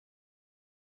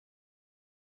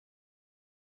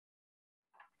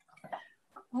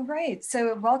All right,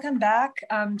 so welcome back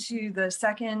to the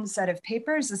second set of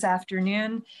papers this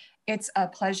afternoon. It's a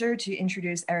pleasure to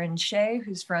introduce Eiren Shea,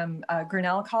 who's from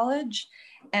Grinnell College,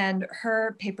 and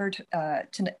her paper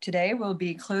today will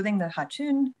be Clothing the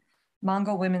Khatun,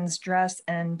 Mongol Women's Dress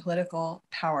and Political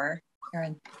Power.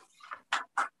 Eiren.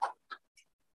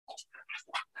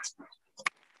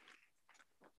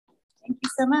 Thank you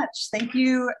so much. Thank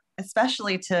you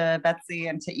especially to Betsy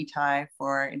and to Itai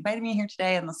for inviting me here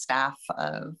today, and the staff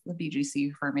of the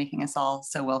BGC for making us all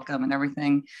so welcome, and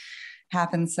everything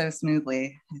happened so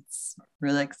smoothly. It's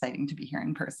really exciting to be here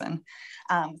in person.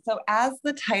 So as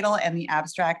the title and the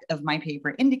abstract of my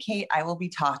paper indicate, I will be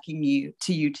talking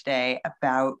to you today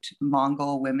about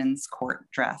Mongol women's court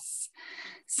dress,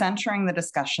 centering the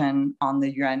discussion on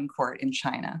the Yuan court in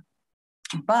China.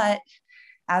 But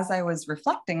as I was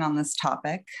reflecting on this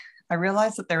topic, I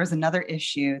realized that there was another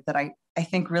issue that I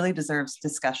think really deserves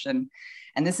discussion.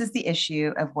 And this is the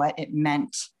issue of what it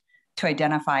meant to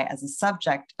identify as a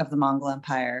subject of the Mongol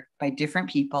Empire by different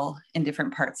people in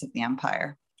different parts of the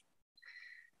empire.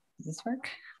 Does this work?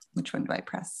 Which one do I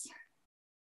press?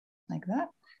 Like that?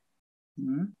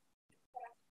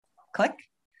 Click.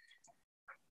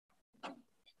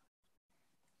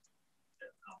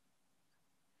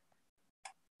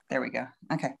 There we go.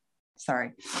 Okay,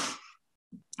 sorry.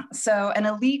 So an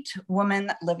elite woman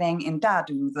living in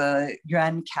Dadu, the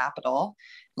Yuan capital,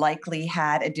 likely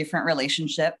had a different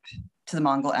relationship to the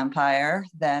Mongol Empire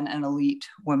than an elite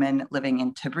woman living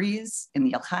in Tabriz in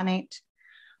the Ilkhanate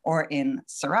or in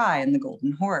Sarai in the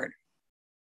Golden Horde.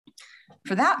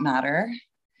 For that matter,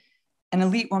 an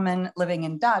elite woman living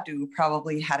in Dadu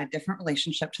probably had a different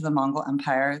relationship to the Mongol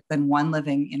Empire than one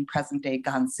living in present-day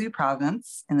Gansu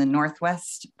province in the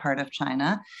northwest part of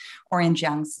China, or in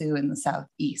Jiangsu in the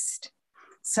southeast.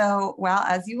 So while,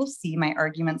 as you will see, my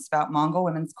arguments about Mongol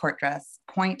women's court dress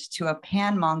point to a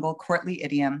pan-Mongol courtly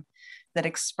idiom that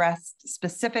expressed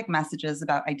specific messages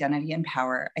about identity and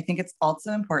power, I think it's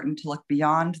also important to look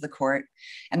beyond the court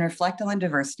and reflect on the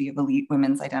diversity of elite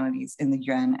women's identities in the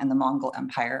Yuan and the Mongol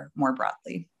Empire more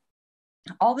broadly.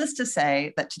 All this to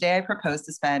say that today I propose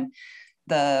to spend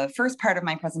the first part of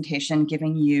my presentation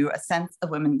giving you a sense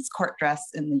of women's court dress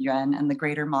in the Yuan and the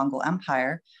greater Mongol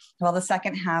Empire, while the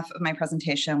second half of my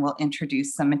presentation will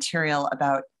introduce some material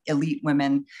about elite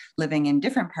women living in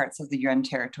different parts of the Yuan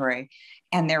territory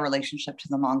and their relationship to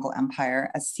the Mongol Empire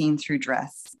as seen through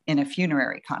dress in a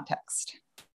funerary context.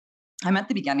 I'm at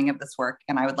the beginning of this work,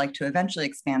 and I would like to eventually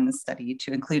expand this study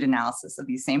to include analysis of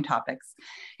these same topics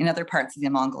in other parts of the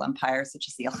Mongol Empire, such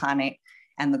as the Ilkhanate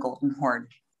and the Golden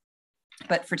Horde.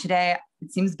 But for today,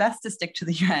 it seems best to stick to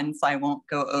the Yuan, so I won't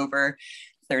go over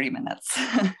 30 minutes.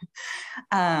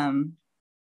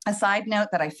 A side note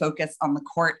that I focus on the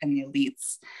court and the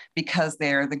elites because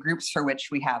they're the groups for which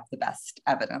we have the best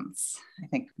evidence. I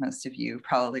think most of you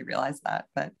probably realize that,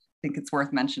 but I think it's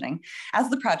worth mentioning.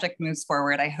 As the project moves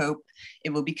forward, I hope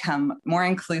it will become more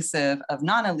inclusive of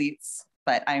non-elites,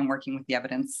 but I am working with the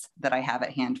evidence that I have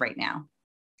at hand right now.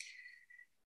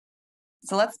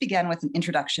 So let's begin with an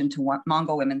introduction to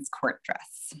Mongol women's court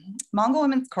dress. Mongol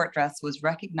women's court dress was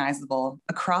recognizable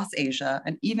across Asia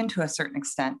and even to a certain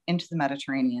extent into the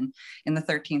Mediterranean in the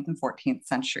 13th and 14th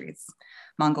centuries.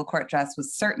 Mongol court dress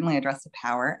was certainly a dress of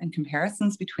power, and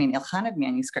comparisons between Ilkhanid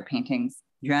manuscript paintings,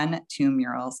 Yuan tomb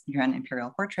murals, Yuan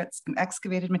imperial portraits, and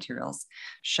excavated materials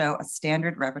show a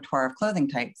standard repertoire of clothing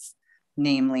types,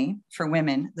 namely, for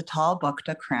women, the tall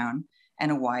bukta crown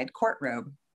and a wide court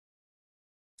robe.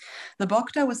 The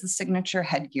bukta was the signature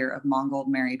headgear of Mongol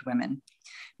married women.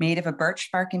 Made of a birch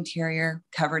bark interior,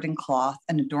 covered in cloth,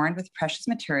 and adorned with precious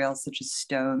materials such as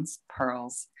stones,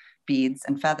 pearls, beads,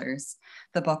 and feathers,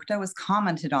 the bukta was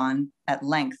commented on at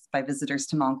length by visitors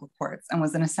to Mongol courts and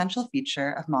was an essential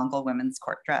feature of Mongol women's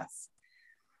court dress.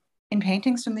 In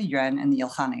paintings from the Yuan and the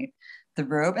Ilkhanate, the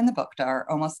robe and the bukta are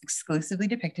almost exclusively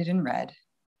depicted in red,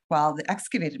 while the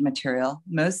excavated material,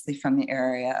 mostly from the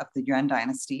area of the Yuan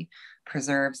dynasty,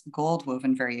 preserves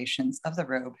gold-woven variations of the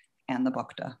robe and the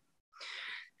bukta.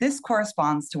 This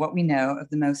corresponds to what we know of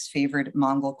the most favored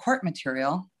Mongol court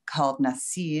material, called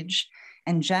nasij,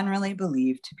 and generally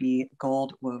believed to be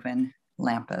gold-woven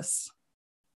lampas.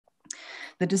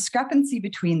 The discrepancy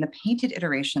between the painted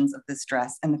iterations of this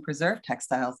dress and the preserved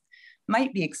textiles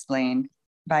might be explained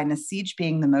by nasij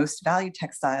being the most valued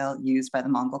textile used by the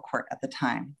Mongol court at the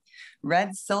time.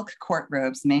 Red silk court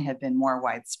robes may have been more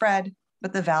widespread,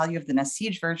 but the value of the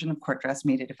nasij version of court dress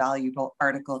made it a valuable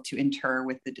article to inter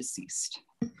with the deceased.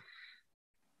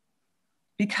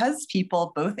 Because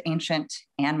people, both ancient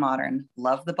and modern,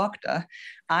 love the bokta,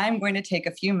 I'm going to take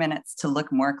a few minutes to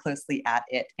look more closely at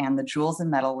it and the jewels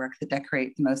and metalwork that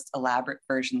decorate the most elaborate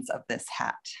versions of this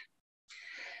hat.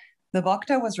 The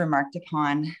bokta was remarked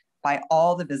upon by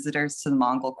all the visitors to the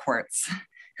Mongol courts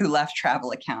who left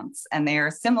travel accounts, and they are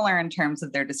similar in terms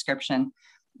of their description.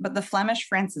 But the Flemish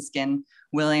Franciscan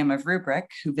William of Rubric,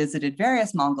 who visited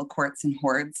various Mongol courts and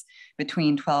hordes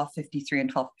between 1253 and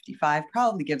 1255,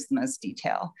 probably gives the most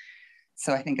detail.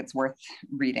 So I think it's worth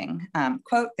reading.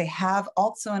 Quote, they have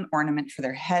also an ornament for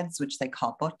their heads, which they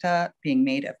call bota, being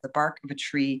made of the bark of a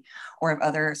tree or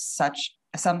of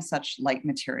some such light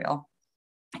material.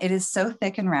 It is so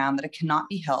thick and round that it cannot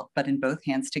be held but in both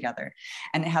hands together,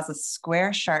 and it has a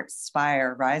square, sharp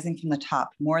spire rising from the top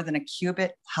more than a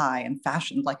cubit high and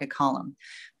fashioned like a column.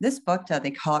 This bokta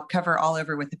they cover all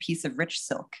over with a piece of rich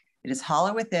silk. It is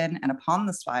hollow within, and upon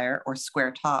the spire, or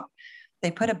square top,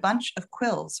 they put a bunch of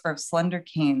quills or of slender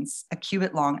canes, a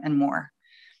cubit long and more.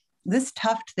 This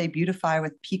tuft they beautify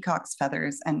with peacock's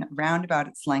feathers, and round about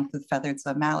its length with feathers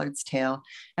of a mallard's tail,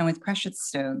 and with precious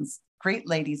stones. Great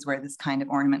ladies wear this kind of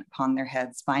ornament upon their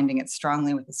heads, binding it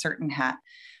strongly with a certain hat,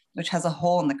 which has a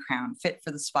hole in the crown, fit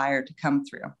for the spire to come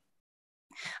through.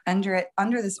 Under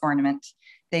this ornament,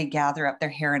 they gather up their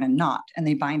hair in a knot, and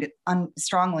they bind it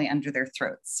strongly under their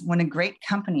throats. When a great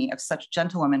company of such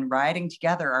gentlewomen riding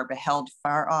together are beheld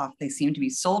far off, they seem to be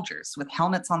soldiers with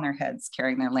helmets on their heads,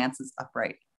 carrying their lances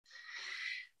upright.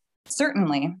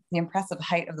 Certainly, the impressive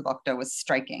height of the bokta was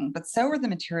striking, but so were the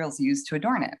materials used to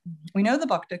adorn it. We know the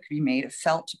bokta could be made of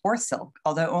felt or silk,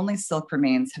 although only silk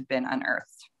remains have been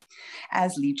unearthed.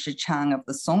 As Li Zhichang of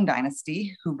the Song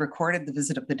dynasty, who recorded the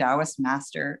visit of the Taoist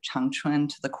master Changchun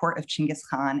to the court of Chinggis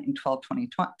Khan in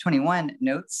 1221,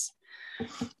 notes,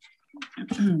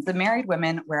 the married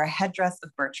women wear a headdress of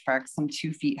birch bark some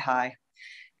 2 feet high.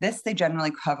 This they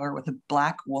generally cover with a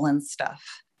black woolen stuff.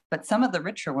 But some of the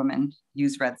richer women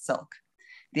use red silk.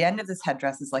 The end of this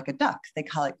headdress is like a duck. They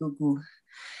call it gugu.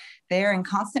 They are in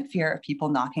constant fear of people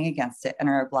knocking against it and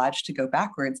are obliged to go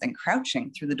backwards and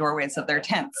crouching through the doorways of their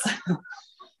tents.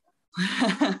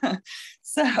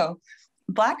 So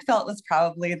black felt was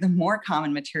probably the more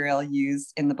common material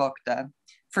used in the bokta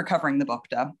for covering the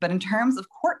bokta. But in terms of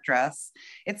court dress,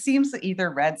 it seems that either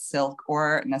red silk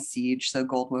or nasij, so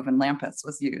gold woven lampas,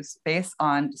 was used based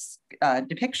on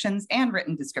depictions and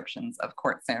written descriptions of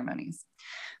court ceremonies.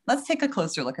 Let's take a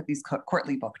closer look at these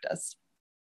courtly boktas.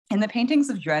 In the paintings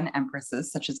of Yuan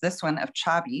empresses, such as this one of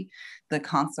Chabi, the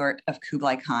consort of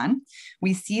Kublai Khan,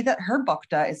 we see that her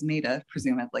bokta is made of,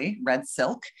 presumably, red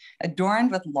silk,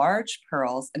 adorned with large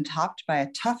pearls and topped by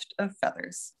a tuft of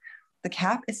feathers. The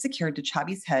cap is secured to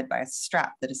Chabi's head by a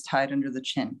strap that is tied under the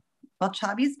chin. While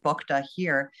Chabi's bokta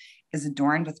here is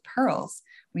adorned with pearls,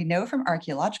 we know from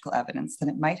archaeological evidence that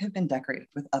it might have been decorated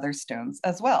with other stones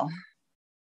as well.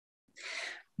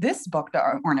 This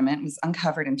bokta ornament was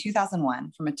uncovered in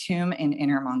 2001 from a tomb in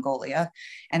Inner Mongolia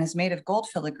and is made of gold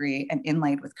filigree and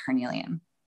inlaid with carnelian.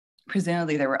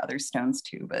 Presumably there were other stones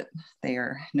too, but they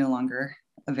are no longer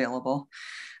available.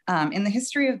 In the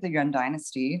history of the Yuan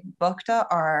dynasty, bokta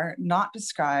are not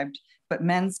described, but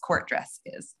men's court dress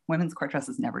is. Women's court dress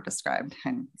is never described.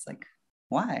 And it's like,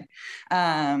 why?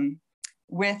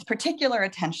 With particular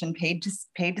attention paid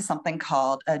to something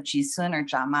called a jisun or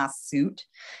jama suit,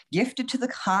 gifted to the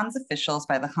Khan's officials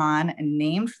by the Khan and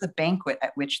named for the banquet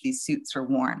at which these suits were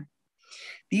worn.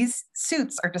 These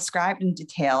suits are described in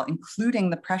detail,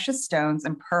 including the precious stones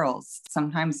and pearls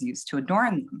sometimes used to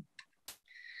adorn them.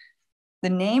 The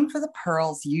name for the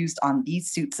pearls used on these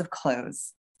suits of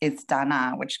clothes is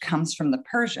dana, which comes from the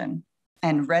Persian,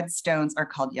 and red stones are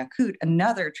called yakut,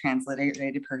 another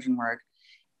transliterated Persian word,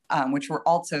 which were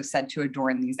also said to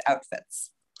adorn these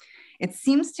outfits. It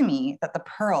seems to me that the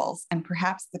pearls and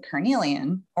perhaps the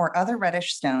carnelian or other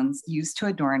reddish stones used to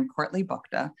adorn courtly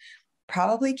bokta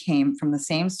probably came from the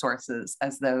same sources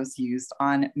as those used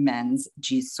on men's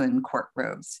jisun court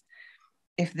robes.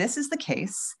 If this is the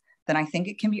case, then I think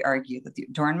it can be argued that the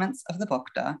adornments of the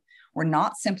bokta were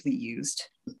not simply used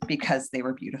because they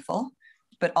were beautiful,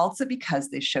 but also because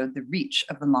they showed the reach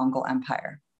of the Mongol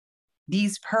Empire.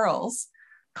 These pearls,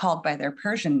 called by their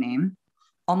Persian name,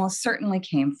 almost certainly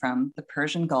came from the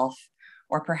Persian Gulf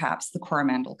or perhaps the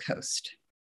Coromandel coast.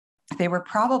 They were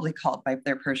probably called by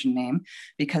their Persian name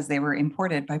because they were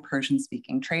imported by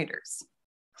Persian-speaking traders.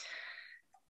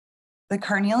 The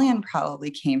carnelian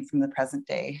probably came from the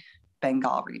present-day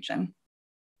Bengal region.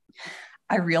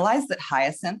 I realize that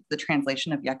hyacinth, the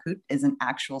translation of yakut, is an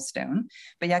actual stone,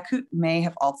 but yakut may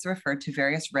have also referred to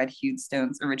various red-hued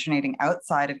stones originating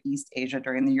outside of East Asia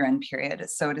during the Yuan period,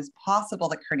 so it is possible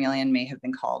that carnelian may have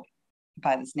been called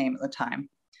by this name at the time.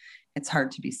 It's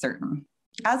hard to be certain.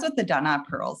 As with the Dana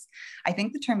pearls, I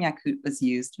think the term Yakut was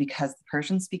used because the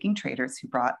Persian-speaking traders who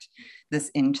brought this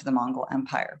into the Mongol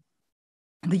Empire.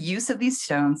 The use of these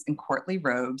stones in courtly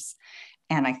robes,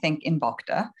 and I think in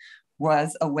Bokta,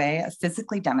 was a way of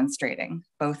physically demonstrating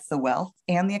both the wealth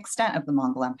and the extent of the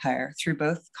Mongol Empire through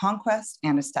both conquest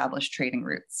and established trading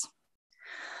routes.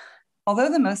 Although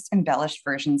the most embellished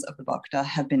versions of the Bokta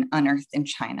have been unearthed in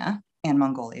China and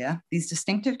Mongolia, these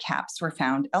distinctive caps were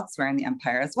found elsewhere in the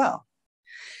empire as well.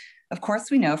 Of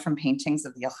course, we know from paintings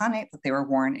of the Ilkhanate that they were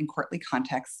worn in courtly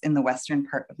contexts in the western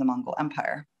part of the Mongol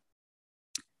Empire.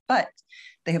 But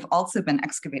they have also been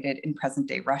excavated in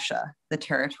present-day Russia, the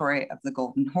territory of the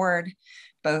Golden Horde,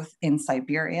 both in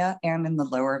Siberia and in the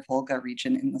lower Volga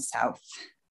region in the south.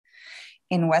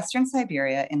 In Western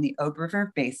Siberia, in the Ob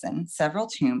River Basin, several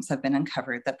tombs have been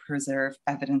uncovered that preserve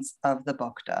evidence of the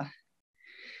Bokta.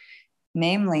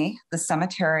 Namely, the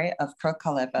cemetery of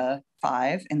Krokaleva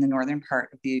 5 in the northern part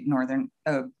of the northern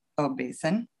Ob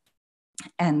Basin,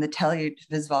 and the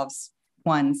Telyavizovsk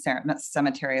 1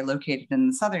 cemetery located in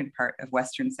the southern part of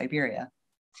Western Siberia.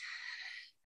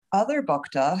 Other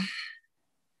Bokta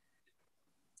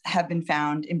have been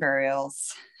found in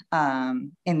burials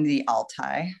in the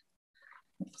Altai,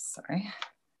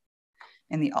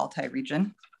 in the Altai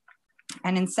region.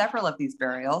 And in several of these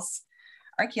burials,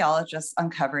 archaeologists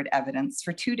uncovered evidence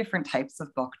for two different types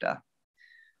of Bokta.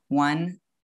 One,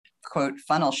 quote,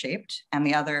 funnel-shaped, and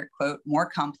the other, quote, more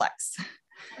complex.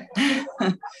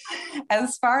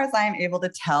 As far as I am able to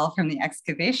tell from the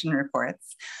excavation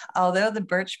reports, although the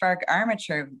birch bark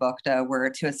armature of the Bokta were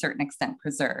to a certain extent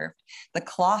preserved, the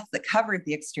cloth that covered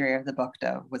the exterior of the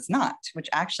Bokta was not, which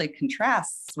actually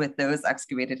contrasts with those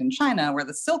excavated in China, where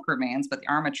the silk remains, but the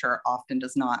armature often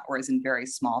does not, or is in very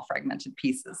small fragmented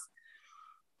pieces.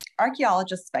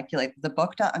 Archaeologists speculate that the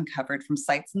Bokta uncovered from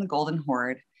sites in the Golden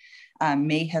Horde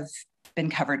may have been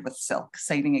covered with silk,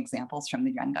 citing examples from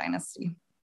the Yuan dynasty.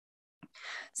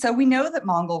 So we know that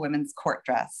Mongol women's court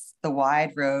dress, the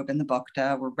wide robe and the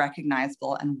bukta, were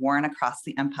recognizable and worn across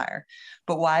the empire.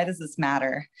 But why does this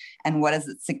matter? And what is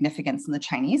its significance in the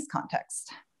Chinese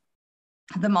context?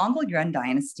 The Mongol Yuan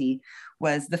dynasty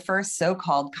was the first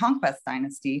so-called conquest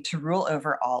dynasty to rule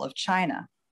over all of China.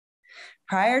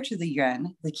 Prior to the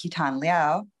Yuan, the Khitan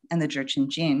Liao and the Jurchen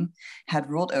Jin had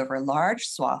ruled over large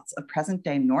swaths of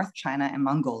present-day North China and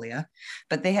Mongolia,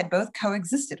 but they had both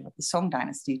coexisted with the Song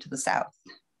dynasty to the south.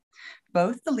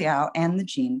 Both the Liao and the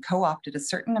Jin co-opted a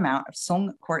certain amount of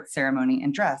Song court ceremony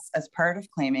and dress as part of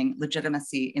claiming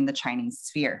legitimacy in the Chinese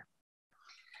sphere.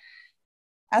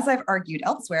 As I've argued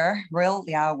elsewhere, royal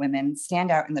Liao women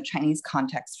stand out in the Chinese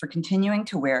context for continuing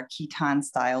to wear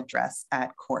Khitan-style dress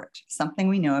at court, something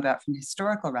we know about from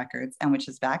historical records and which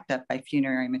is backed up by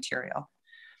funerary material.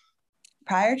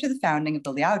 Prior to the founding of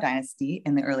the Liao dynasty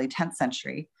in the early 10th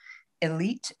century,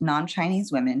 elite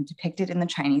non-Chinese women depicted in the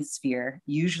Chinese sphere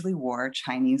usually wore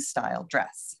Chinese-style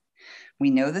dress. We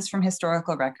know this from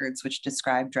historical records which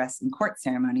describe dress in court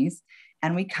ceremonies,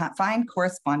 and we find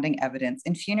corresponding evidence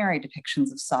in funerary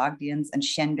depictions of Sogdians and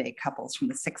Xianbei couples from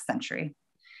the 6th century.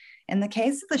 In the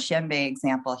case of the Xianbei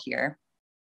example here,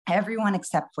 everyone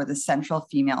except for the central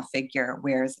female figure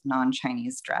wears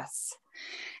non-Chinese dress.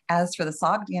 As for the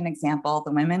Sogdian example,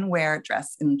 the women wear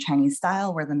dress in Chinese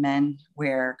style where the men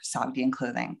wear Sogdian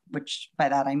clothing, which by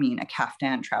that I mean a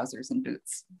kaftan, trousers, and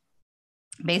boots.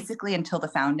 Basically, until the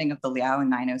founding of the Liao in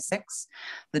 906,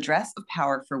 the dress of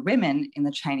power for women in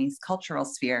the Chinese cultural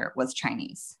sphere was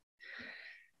Chinese.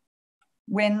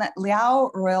 When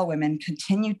Liao royal women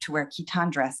continued to wear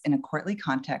Khitan dress in a courtly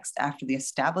context after the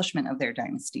establishment of their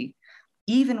dynasty,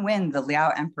 even when the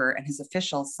Liao emperor and his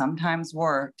officials sometimes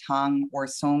wore Tang or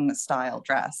Song style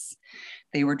dress,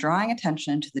 they were drawing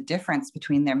attention to the difference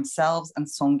between themselves and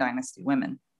Song dynasty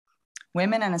women.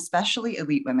 Women, and especially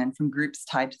elite women from groups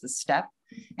tied to the steppe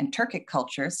and Turkic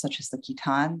cultures, such as the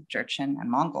Khitan, Jurchen, and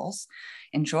Mongols,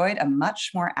 enjoyed a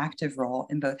much more active role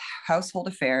in both household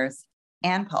affairs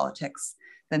and politics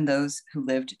than those who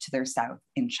lived to their south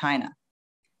in China.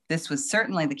 This was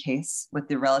certainly the case with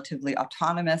the relatively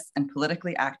autonomous and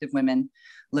politically active women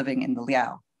living in the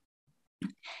Liao,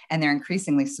 and their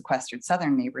increasingly sequestered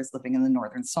southern neighbors living in the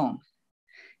northern Song.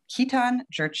 Khitan,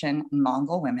 Jurchen, and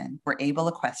Mongol women were able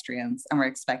equestrians and were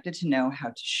expected to know how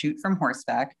to shoot from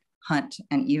horseback, hunt,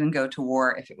 and even go to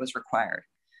war if it was required.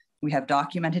 We have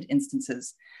documented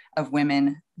instances of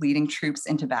women leading troops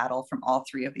into battle from all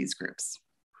three of these groups.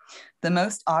 The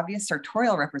most obvious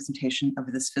sartorial representation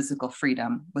of this physical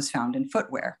freedom was found in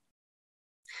footwear.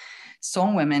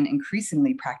 Song women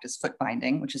increasingly practiced foot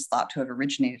binding, which is thought to have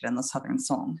originated in the southern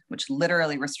Song, which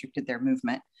literally restricted their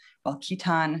movement, while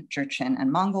Khitan, Jurchen,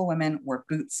 and Mongol women wore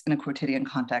boots in a quotidian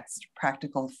context,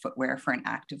 practical footwear for an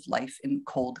active life in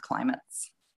cold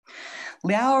climates.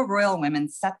 Liao royal women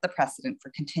set the precedent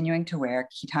for continuing to wear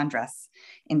Khitan dress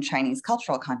in Chinese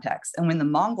cultural context. And when the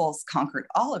Mongols conquered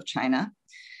all of China,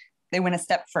 they went a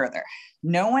step further.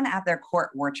 No one at their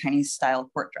court wore Chinese-style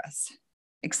court dress,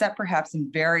 except perhaps in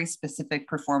very specific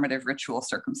performative ritual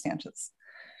circumstances.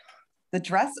 The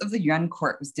dress of the Yuan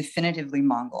court was definitively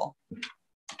Mongol,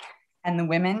 and the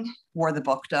women wore the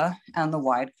bukta and the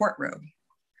wide court robe.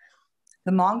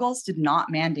 The Mongols did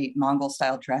not mandate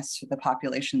Mongol-style dress for the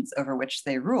populations over which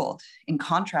they ruled, in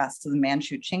contrast to the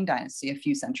Manchu Qing dynasty a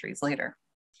few centuries later.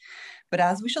 But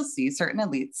as we shall see, certain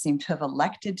elites seem to have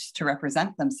elected to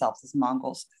represent themselves as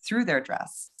Mongols through their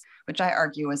dress, which I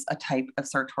argue is a type of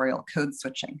sartorial code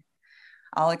switching.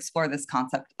 I'll explore this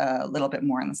concept a little bit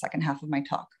more in the second half of my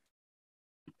talk.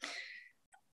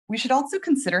 We should also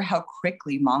consider how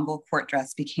quickly Mongol court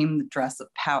dress became the dress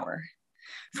of power.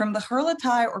 From the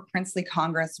Hurlatai or Princely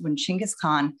Congress, when Chinggis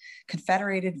Khan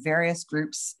confederated various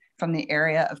groups from the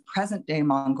area of present-day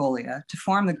Mongolia to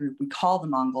form the group we call the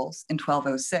Mongols in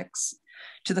 1206,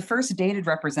 to the first dated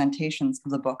representations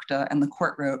of the bukta and the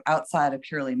court robe outside a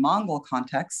purely Mongol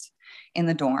context in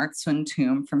the Dong'ertsun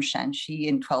tomb from Shanxi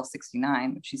in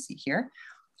 1269, which you see here,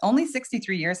 only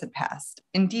 63 years had passed.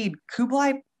 Indeed,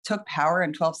 Kublai took power in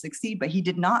 1260, but he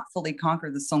did not fully conquer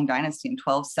the Song dynasty in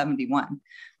 1271.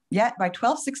 Yet by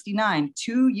 1269,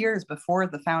 2 years before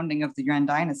the founding of the Yuan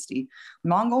dynasty,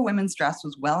 Mongol women's dress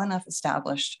was well enough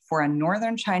established for a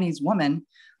northern Chinese woman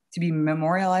to be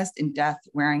memorialized in death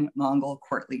wearing Mongol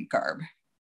courtly garb.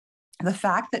 The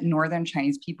fact that northern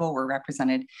Chinese people were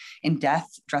represented in death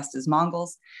dressed as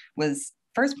Mongols was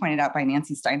first pointed out by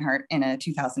Nancy Steinhardt in a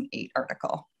 2008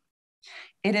 article.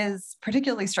 It is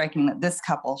particularly striking that this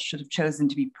couple should have chosen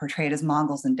to be portrayed as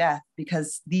Mongols in death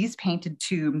because these painted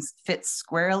tombs fit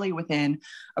squarely within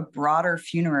a broader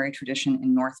funerary tradition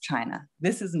in North China.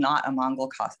 This is not a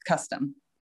Mongol custom.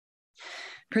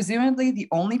 Presumably, the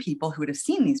only people who would have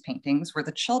seen these paintings were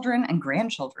the children and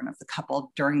grandchildren of the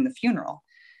couple during the funeral,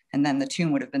 and then the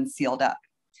tomb would have been sealed up.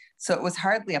 So it was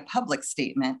hardly a public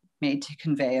statement made to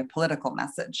convey a political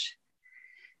message.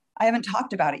 I haven't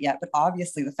talked about it yet, but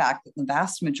obviously the fact that the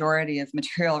vast majority of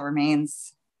material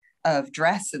remains of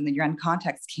dress in the Yuan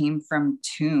context came from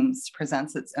tombs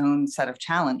presents its own set of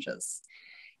challenges.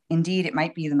 Indeed, it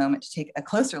might be the moment to take a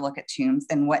closer look at tombs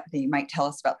and what they might tell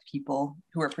us about the people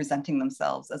who are presenting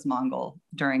themselves as Mongol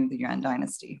during the Yuan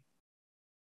dynasty.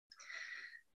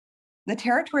 The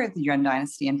territory of the Yuan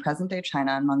dynasty in present-day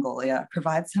China and Mongolia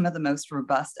provides some of the most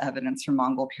robust evidence for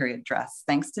Mongol period dress,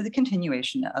 thanks to the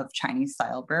continuation of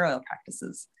Chinese-style burial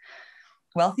practices.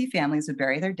 Wealthy families would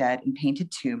bury their dead in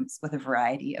painted tombs with a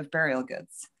variety of burial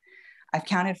goods. I've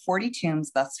counted 40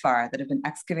 tombs thus far that have been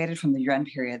excavated from the Yuan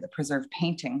period that preserve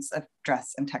paintings of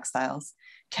dress and textiles,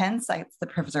 10 sites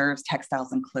that preserves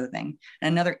textiles and clothing,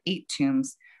 and another 8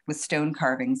 tombs with stone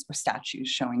carvings or statues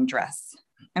showing dress.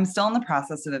 I'm still in the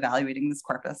process of evaluating this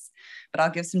corpus, but I'll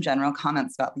give some general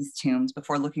comments about these tombs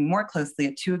before looking more closely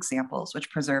at 2 examples which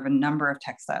preserve a number of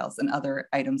textiles and other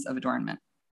items of adornment.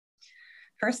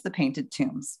 First, the painted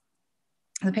tombs.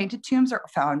 The painted tombs are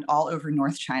found all over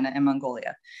North China and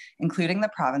Mongolia, including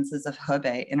the provinces of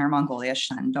Hebei, Inner Mongolia,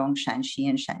 Shandong, Shanxi,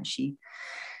 and Shanxi.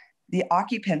 The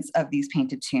occupants of these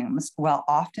painted tombs, while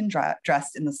often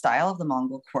dressed in the style of the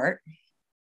Mongol court,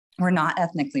 were not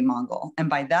ethnically Mongol. And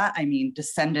by that, I mean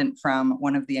descendant from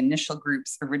one of the initial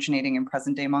groups originating in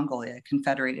present-day Mongolia,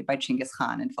 confederated by Chinggis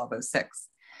Khan in 1206.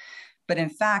 But in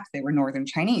fact, they were Northern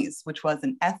Chinese, which was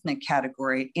an ethnic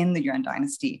category in the Yuan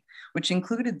dynasty, which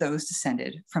included those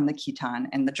descended from the Khitan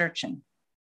and the Jurchen.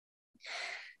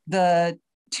 The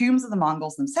tombs of the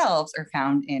Mongols themselves are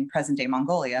found in present-day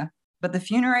Mongolia, but the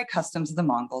funerary customs of the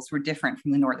Mongols were different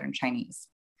from the Northern Chinese.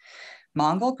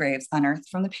 Mongol graves unearthed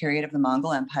from the period of the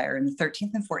Mongol Empire in the 13th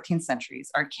and 14th centuries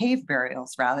are cave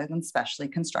burials rather than specially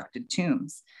constructed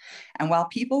tombs. And while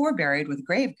people were buried with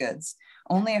grave goods,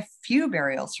 only a few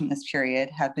burials from this period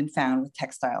have been found with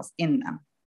textiles in them.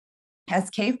 As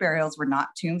cave burials were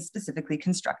not tombs specifically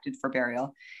constructed for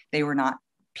burial, they were not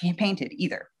painted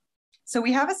either. So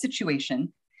we have a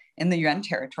situation in the Yuan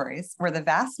territories where the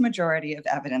vast majority of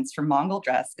evidence for Mongol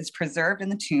dress is preserved in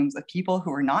the tombs of people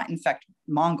who were not in fact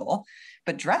Mongol,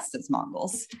 but dressed as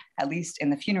Mongols, at least in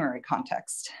the funerary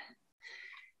context.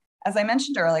 As I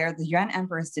mentioned earlier, the Yuan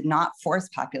emperors did not force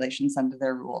populations under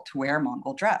their rule to wear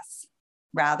Mongol dress.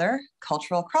 Rather,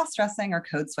 cultural cross-dressing or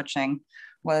code switching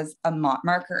was a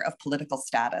marker of political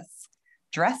status.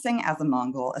 Dressing as a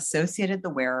Mongol associated the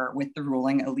wearer with the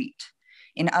ruling elite.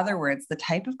 In other words, the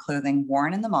type of clothing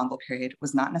worn in the Mongol period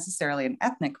was not necessarily an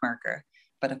ethnic marker,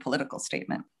 but a political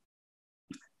statement.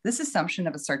 This assumption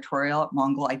of a sartorial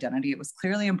Mongol identity was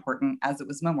clearly important as it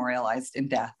was memorialized in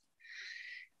death,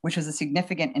 which was a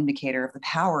significant indicator of the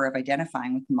power of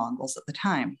identifying with the Mongols at the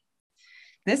time.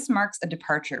 This marks a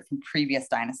departure from previous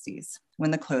dynasties, when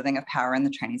the clothing of power in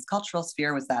the Chinese cultural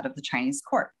sphere was that of the Chinese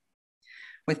court,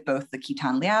 with both the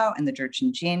Khitan Liao and the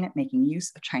Jurchen Jin making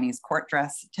use of Chinese court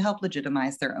dress to help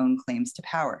legitimize their own claims to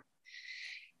power.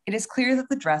 It is clear that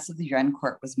the dress of the Yuan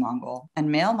court was Mongol,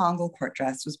 and male Mongol court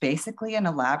dress was basically an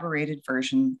elaborated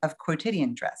version of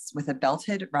quotidian dress with a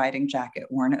belted riding jacket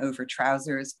worn over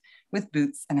trousers with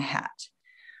boots and a hat.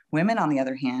 Women, on the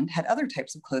other hand, had other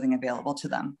types of clothing available to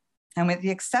them. And with the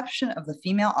exception of the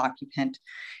female occupant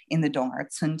in the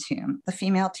Dong'er-Cun tomb, the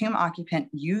female tomb occupant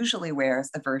usually wears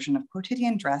a version of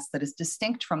quotidian dress that is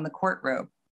distinct from the court robe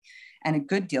and a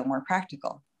good deal more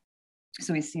practical.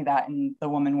 So we see that in the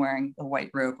woman wearing the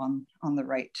white robe on the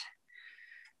right.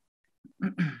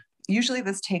 Usually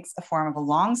this takes the form of a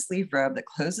long sleeve robe that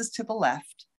closes to the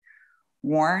left,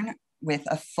 worn with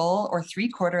a full or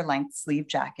 3/4 length sleeve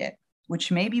jacket,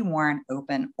 which may be worn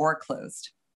open or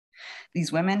closed.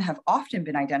 These women have often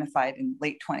been identified in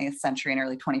late 20th century and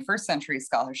early 21st century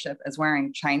scholarship as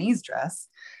wearing Chinese dress.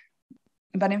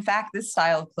 But in fact, this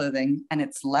style of clothing and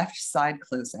its left side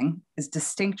closing is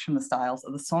distinct from the styles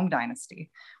of the Song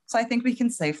dynasty. So I think we can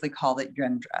safely call it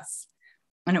Yuan dress.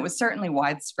 And it was certainly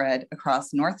widespread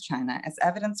across North China as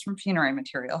evidence from funerary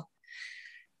material.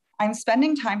 I'm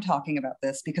spending time talking about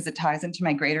this because it ties into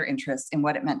my greater interest in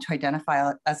what it meant to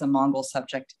identify as a Mongol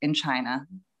subject in China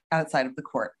outside of the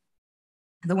court.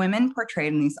 The women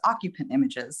portrayed in these occupant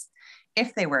images,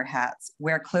 if they wear hats,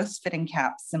 wear close-fitting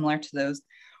caps similar to those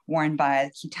worn by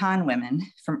Khitan women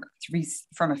from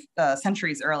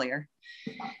centuries earlier,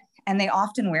 and they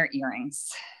often wear earrings.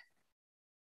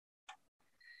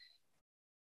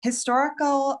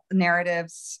 Historical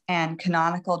narratives and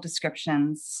canonical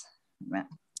descriptions,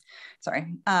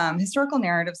 historical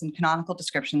narratives and canonical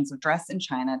descriptions of dress in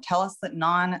China tell us that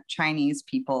non-Chinese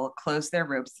people close their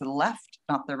robes to the left,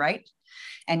 not the right,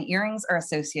 and earrings are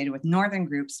associated with northern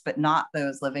groups, but not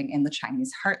those living in the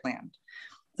Chinese heartland.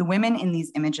 The women in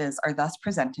these images are thus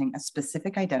presenting a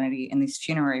specific identity in these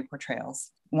funerary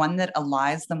portrayals, one that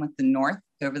allies them with the North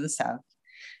over the South,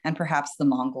 and perhaps the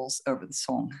Mongols over the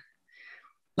Song.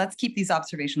 Let's keep these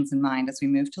observations in mind as we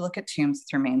move to look at tombs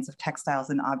with remains of textiles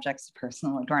and objects of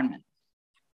personal adornment.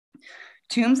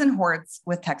 Tombs and hoards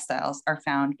with textiles are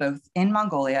found both in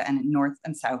Mongolia and in North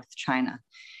and South China.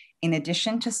 In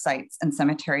addition to sites and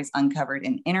cemeteries uncovered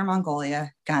in Inner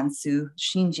Mongolia, Gansu,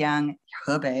 Xinjiang,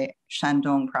 Hebei,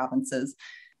 Shandong provinces,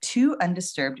 2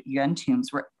 undisturbed Yuan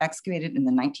tombs were excavated in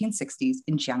the 1960s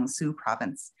in Jiangsu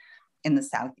province in the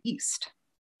southeast.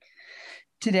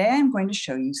 Today, I'm going to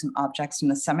show you some objects from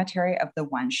the cemetery of the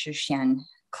Wanshixuan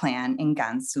clan in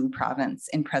Gansu province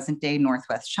in present-day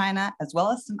Northwest China, as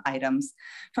well as some items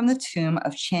from the tomb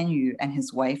of Qian Yu and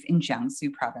his wife in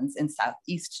Jiangsu province in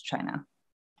southeast China.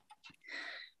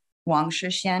 Wang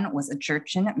Shixian was a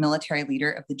Jurchen military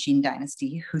leader of the Jin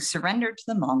dynasty who surrendered to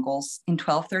the Mongols in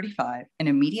 1235 and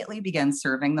immediately began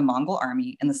serving the Mongol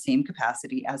army in the same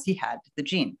capacity as he had the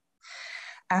Jin.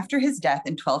 After his death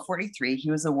in 1243,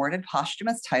 he was awarded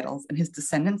posthumous titles and his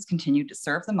descendants continued to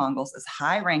serve the Mongols as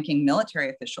high-ranking military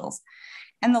officials,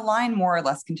 and the line more or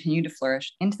less continued to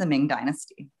flourish into the Ming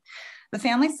dynasty. The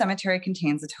family cemetery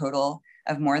contains a total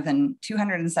of more than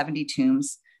 270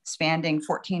 tombs spanning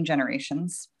 14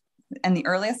 generations. And the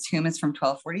earliest tomb is from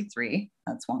 1243,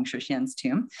 that's Wang Shixian's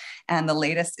tomb, and the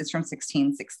latest is from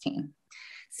 1616.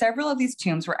 Several of these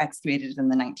tombs were excavated in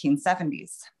the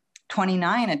 1970s.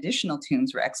 29 additional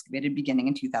tombs were excavated beginning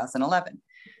in 2011.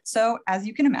 So as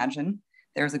you can imagine,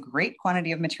 there's a great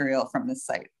quantity of material from this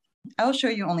site. I will show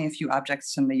you only a few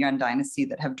objects from the Yuan dynasty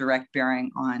that have direct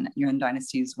bearing on Yuan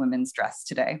dynasty's women's dress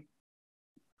today.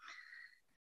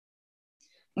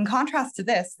 In contrast to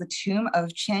this, the tomb of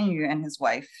Qian Yu and his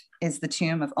wife is the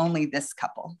tomb of only this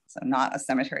couple, so not a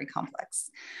cemetery complex.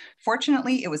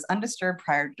 Fortunately, it was undisturbed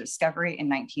prior to discovery in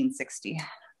 1960.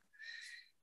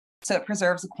 So it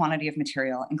preserves a quantity of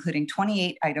material, including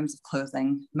 28 items of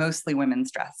clothing, mostly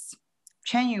women's dress.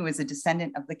 Qian Yu is a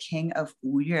descendant of the king of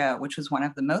Wuyue, which was one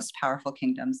of the most powerful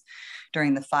kingdoms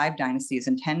during the 5 dynasties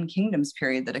and 10 kingdoms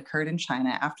period that occurred in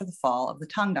China after the fall of the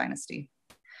Tang dynasty.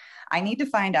 I need to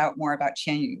find out more about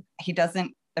Qian Yu. He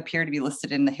doesn't appear to be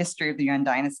listed in the history of the Yuan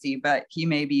dynasty, but he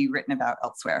may be written about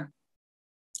elsewhere.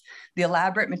 The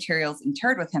elaborate materials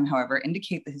interred with him, however,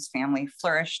 indicate that his family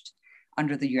flourished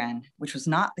under the Yuan, which was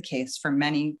not the case for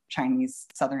many Chinese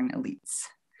southern elites.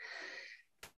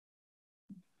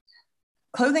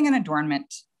 Clothing and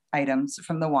adornment items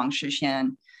from the Wang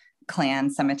Shixian clan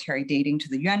cemetery dating to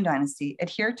the Yuan dynasty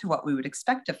adhere to what we would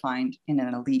expect to find in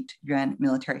an elite Yuan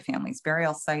military family's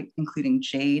burial site, including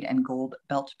jade and gold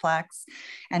belt plaques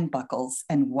and buckles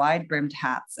and wide-brimmed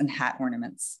hats and hat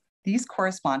ornaments. These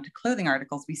correspond to clothing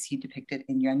articles we see depicted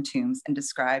in Yuan tombs and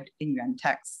described in Yuan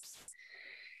texts.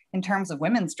 In terms of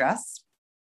women's dress,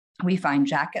 we find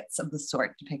jackets of the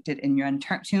sort depicted in Yuan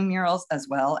tomb murals, as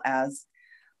well as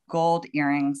gold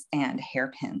earrings and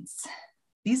hairpins.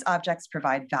 These objects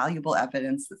provide valuable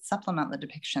evidence that supplement the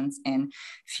depictions in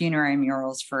funerary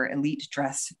murals for elite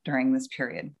dress during this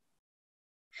period.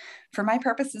 For my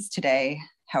purposes today,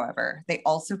 however, they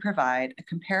also provide a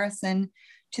comparison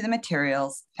to the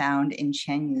materials found in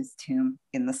Chen Yu's tomb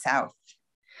in the south.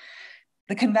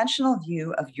 The conventional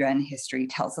view of Yuan history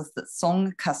tells us that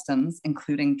Song customs,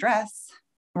 including dress,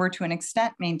 were to an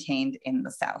extent maintained in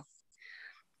the south.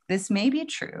 This may be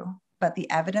true, but the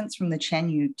evidence from the Chen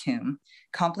Yu tomb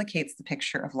complicates the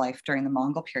picture of life during the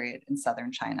Mongol period in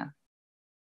southern China.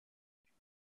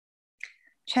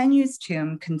 Chen Yu's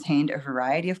tomb contained a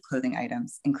variety of clothing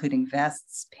items, including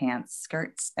vests, pants,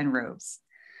 skirts, and robes.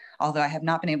 Although I have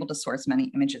not been able to source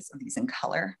many images of these in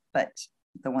color, but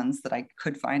the ones that I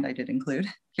could find, I did include.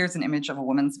 Here's an image of a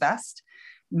woman's vest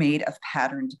made of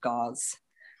patterned gauze.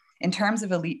 In terms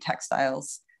of elite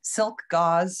textiles, silk,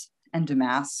 gauze, and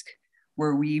damask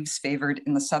were weaves favored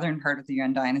in the southern part of the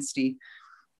Yuan dynasty,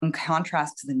 in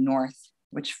contrast to the north,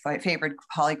 which favored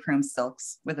polychrome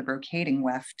silks with a brocading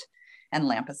weft and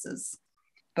lampuses,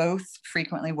 both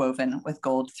frequently woven with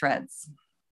gold threads.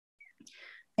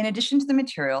 In addition to the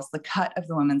materials, the cut of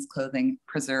the women's clothing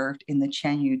preserved in the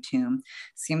Chen Yu tomb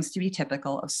seems to be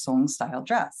typical of Song-style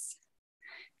dress.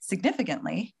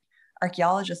 Significantly,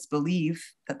 archaeologists believe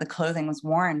that the clothing was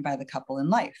worn by the couple in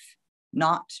life,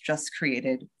 not just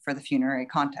created for the funerary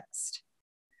context.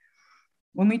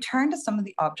 When we turn to some of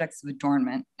the objects of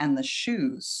adornment and the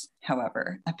shoes,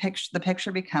 however, the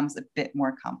picture becomes a bit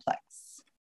more complex.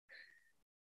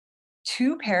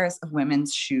 Two pairs of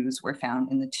women's shoes were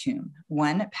found in the tomb,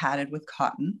 one padded with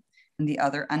cotton and the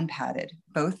other unpadded,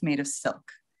 both made of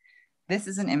silk. This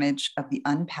is an image of the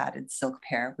unpadded silk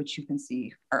pair, which you can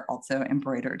see are also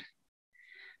embroidered.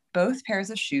 Both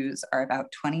pairs of shoes are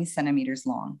about 20 centimeters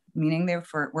long, meaning they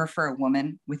were for a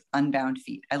woman with unbound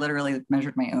feet. I literally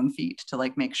measured my own feet to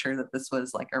like make sure that this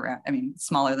was like around, I mean,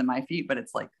 smaller than my feet, but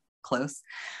it's like close.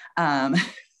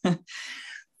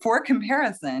 For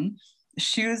comparison,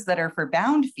 shoes that are for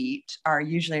bound feet are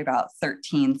usually about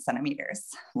 13 centimeters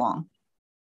long.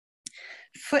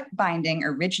 Foot binding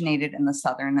originated in the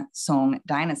southern Song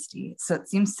dynasty, so it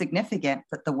seems significant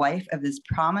that the wife of this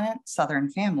prominent southern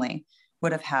family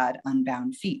would have had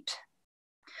unbound feet.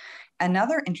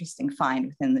 Another interesting find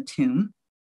within the tomb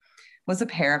was a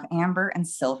pair of amber and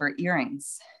silver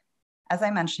earrings. As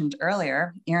I mentioned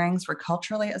earlier, earrings were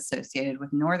culturally associated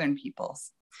with northern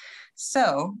peoples.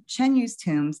 So Chen Yu's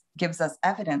tomb gives us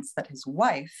evidence that his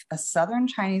wife, a southern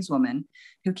Chinese woman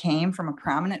who came from a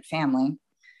prominent family,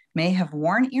 may have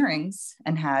worn earrings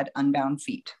and had unbound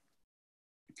feet.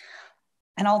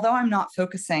 And although I'm not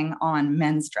focusing on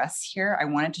men's dress here, I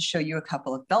wanted to show you a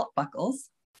couple of belt buckles.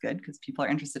 Good, because people are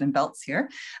interested in belts here,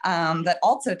 that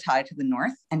also tie to the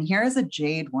north. And here is a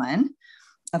jade one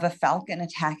of a falcon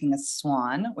attacking a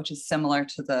swan, which is similar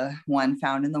to the one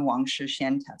found in the Wang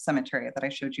Shixian cemetery that I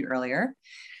showed you earlier.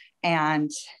 And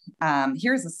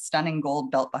here's a stunning gold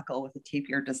belt buckle with a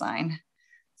tapir design.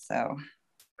 So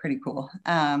pretty cool.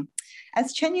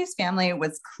 As Chen Yu's family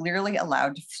was clearly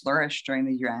allowed to flourish during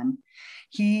the Yuan,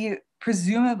 he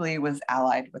presumably was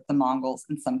allied with the Mongols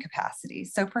in some capacity.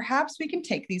 So perhaps we can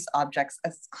take these objects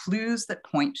as clues that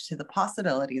point to the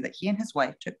possibility that he and his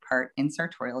wife took part in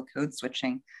sartorial code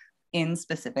switching in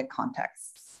specific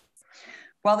contexts.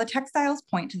 While the textiles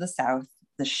point to the south,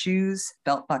 the shoes,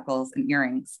 belt buckles, and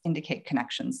earrings indicate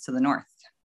connections to the north.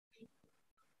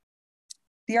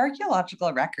 The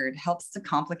archaeological record helps to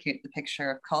complicate the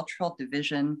picture of cultural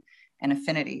division and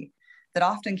affinity that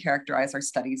often characterize our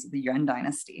studies of the Yuan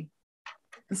dynasty.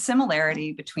 The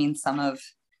similarity between some of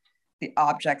the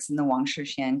objects in the Wang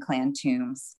Shixian clan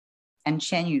tombs and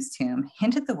Chen Yu's tomb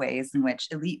hint at the ways in which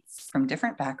elites from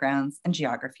different backgrounds and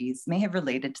geographies may have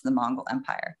related to the Mongol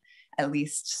Empire, at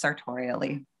least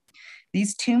sartorially.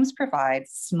 These tombs provide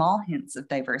small hints of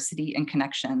diversity and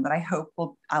connection that I hope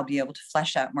I'll be able to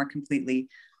flesh out more completely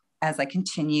as I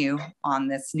continue on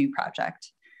this new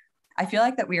project. I feel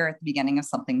like that we are at the beginning of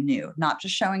something new, not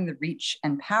just showing the reach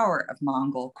and power of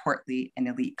Mongol courtly and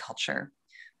elite culture,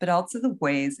 but also the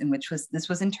ways in which this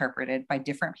was interpreted by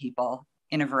different people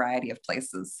in a variety of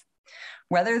places.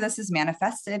 Whether this is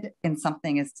manifested in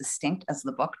something as distinct as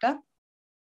the bukta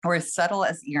or as subtle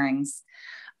as earrings,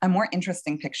 a more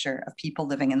interesting picture of people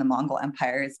living in the Mongol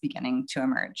Empire is beginning to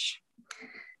emerge.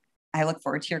 I look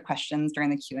forward to your questions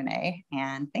during the Q&A,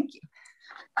 and thank you.